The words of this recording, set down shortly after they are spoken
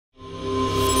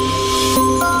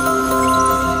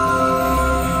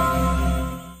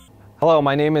Hello,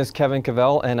 my name is Kevin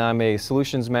Cavell and I'm a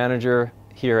Solutions Manager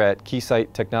here at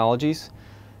Keysight Technologies.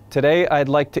 Today I'd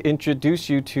like to introduce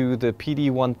you to the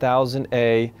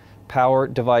PD1000A Power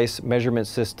Device Measurement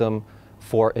System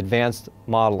for advanced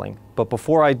modeling. But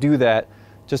before I do that,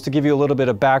 just to give you a little bit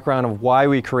of background of why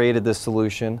we created this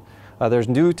solution, there's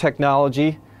new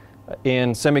technology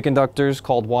in semiconductors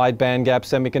called wide-bandgap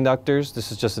semiconductors.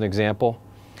 This is just an example.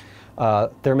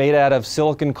 They're made out of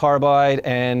Silicon-Carbide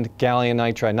and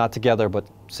Gallium-Nitride, not together but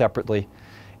separately.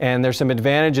 And there's some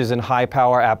advantages in high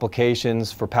power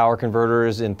applications for power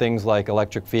converters in things like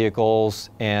electric vehicles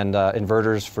and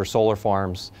inverters for solar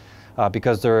farms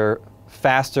because they're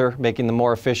faster, making them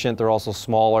more efficient. They're also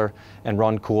smaller and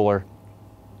run cooler.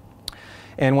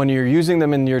 And when you're using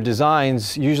them in your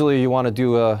designs, usually you want to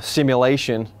do a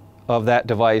simulation of that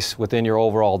device within your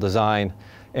overall design.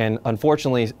 And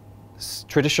unfortunately,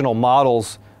 traditional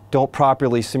models don't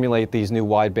properly simulate these new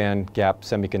wide-bandgap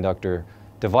semiconductor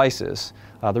devices.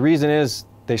 The reason is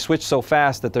they switch so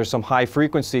fast that there's some high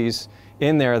frequencies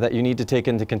in there that you need to take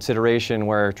into consideration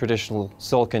where traditional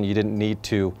silicon you didn't need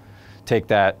to take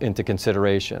that into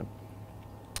consideration.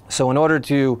 So in order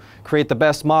to create the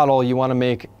best model, you want to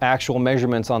make actual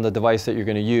measurements on the device that you're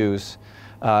going to use.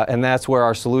 And that's where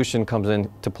our solution comes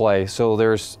into play. So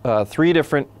there's three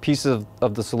different pieces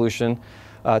of the solution.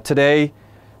 Today,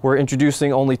 we're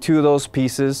introducing only two of those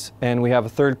pieces, and we have a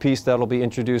third piece that will be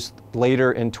introduced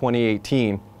later in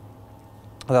 2018.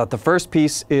 The first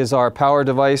piece is our power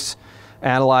device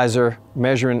analyzer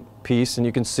measurement piece, and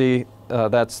you can see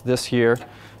that's this here.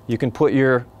 You can put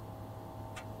your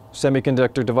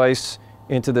semiconductor device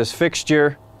into this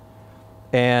fixture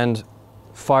and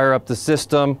fire up the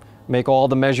system, make all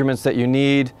the measurements that you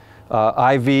need,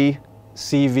 IV,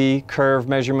 CV, curve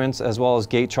measurements, as well as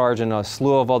gate charge and a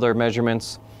slew of other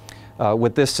measurements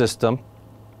with this system,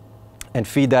 and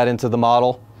feed that into the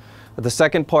model. The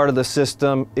second part of the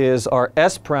system is our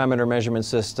Sparameter Measurement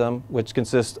system, which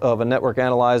consists of a network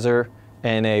analyzer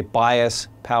and a bias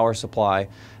power supply.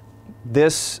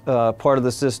 This part of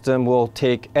the system will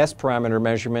take S-parameter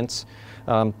measurements.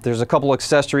 There's a couple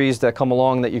accessories that come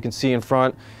along that you can see in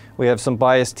front. We have some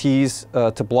bias tees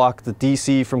to block the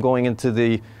DC from going into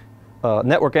the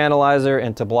network analyzer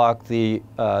and to block the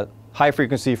high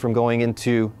frequency from going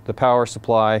into the power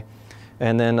supply.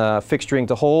 And then fixturing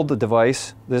to hold the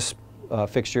device. This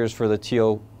fixture is for the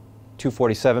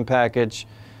TO247 package.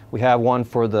 We have one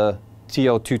for the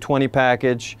TO220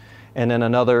 package, and then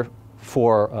another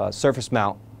for surface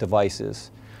mount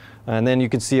devices. And then you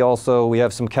can see also we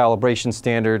have some calibration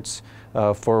standards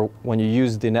for when you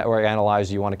use the network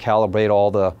analyzer. You want to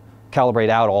calibrate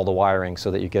out all the wiring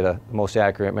so that you get a most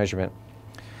accurate measurement.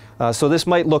 So this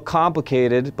might look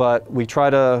complicated, but we try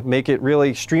to make it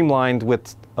really streamlined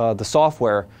with the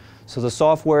software. So the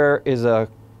software is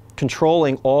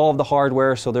controlling all of the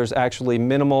hardware, so there's actually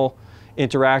minimal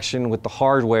interaction with the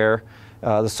hardware.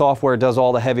 The software does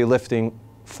all the heavy lifting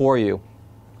for you.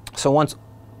 So once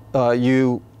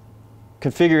you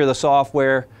configure the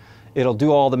software, it'll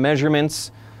do all the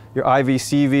measurements, your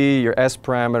IV-CV, your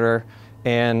S-parameter,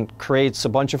 and creates a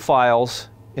bunch of files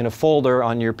in a folder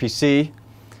on your PC.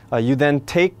 You then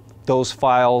take those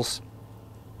files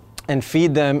and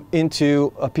feed them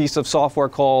into a piece of software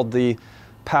called the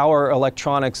Power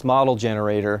Electronics Model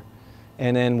Generator.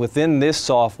 And then within this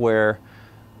software,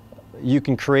 you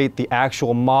can create the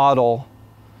actual model.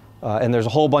 And there's a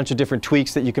whole bunch of different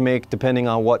tweaks that you can make depending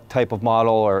on what type of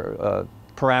model or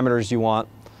parameters you want.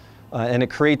 And it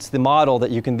creates the model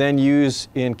that you can then use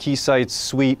in Keysight's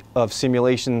suite of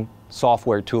simulation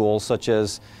software tools such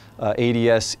as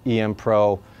ADS, EM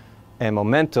Pro, and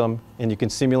Momentum. And you can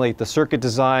simulate the circuit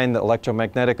design, the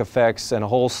electromagnetic effects, and a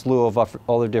whole slew of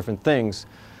other different things.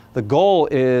 The goal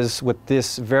is, with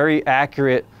this very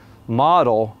accurate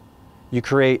model, you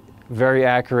create very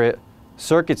accurate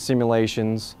circuit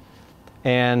simulations.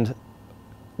 And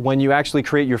when you actually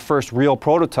create your first real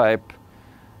prototype,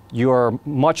 you are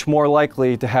much more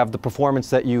likely to have the performance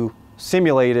that you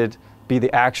simulated be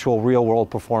the actual real-world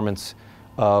performance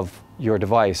of your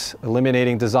device,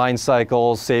 eliminating design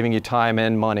cycles, saving you time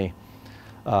and money,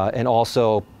 and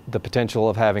also the potential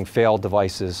of having failed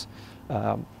devices.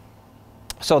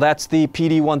 So that's the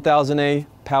PD1000A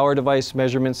Power Device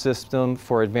Measurement System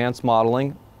for advanced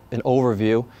modeling, an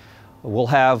overview. We'll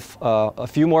have a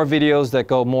few more videos that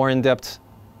go more in depth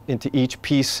into each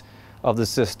piece of the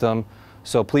system.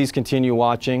 So please continue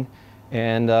watching,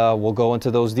 and we'll go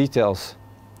into those details.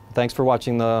 Thanks for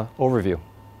watching the overview.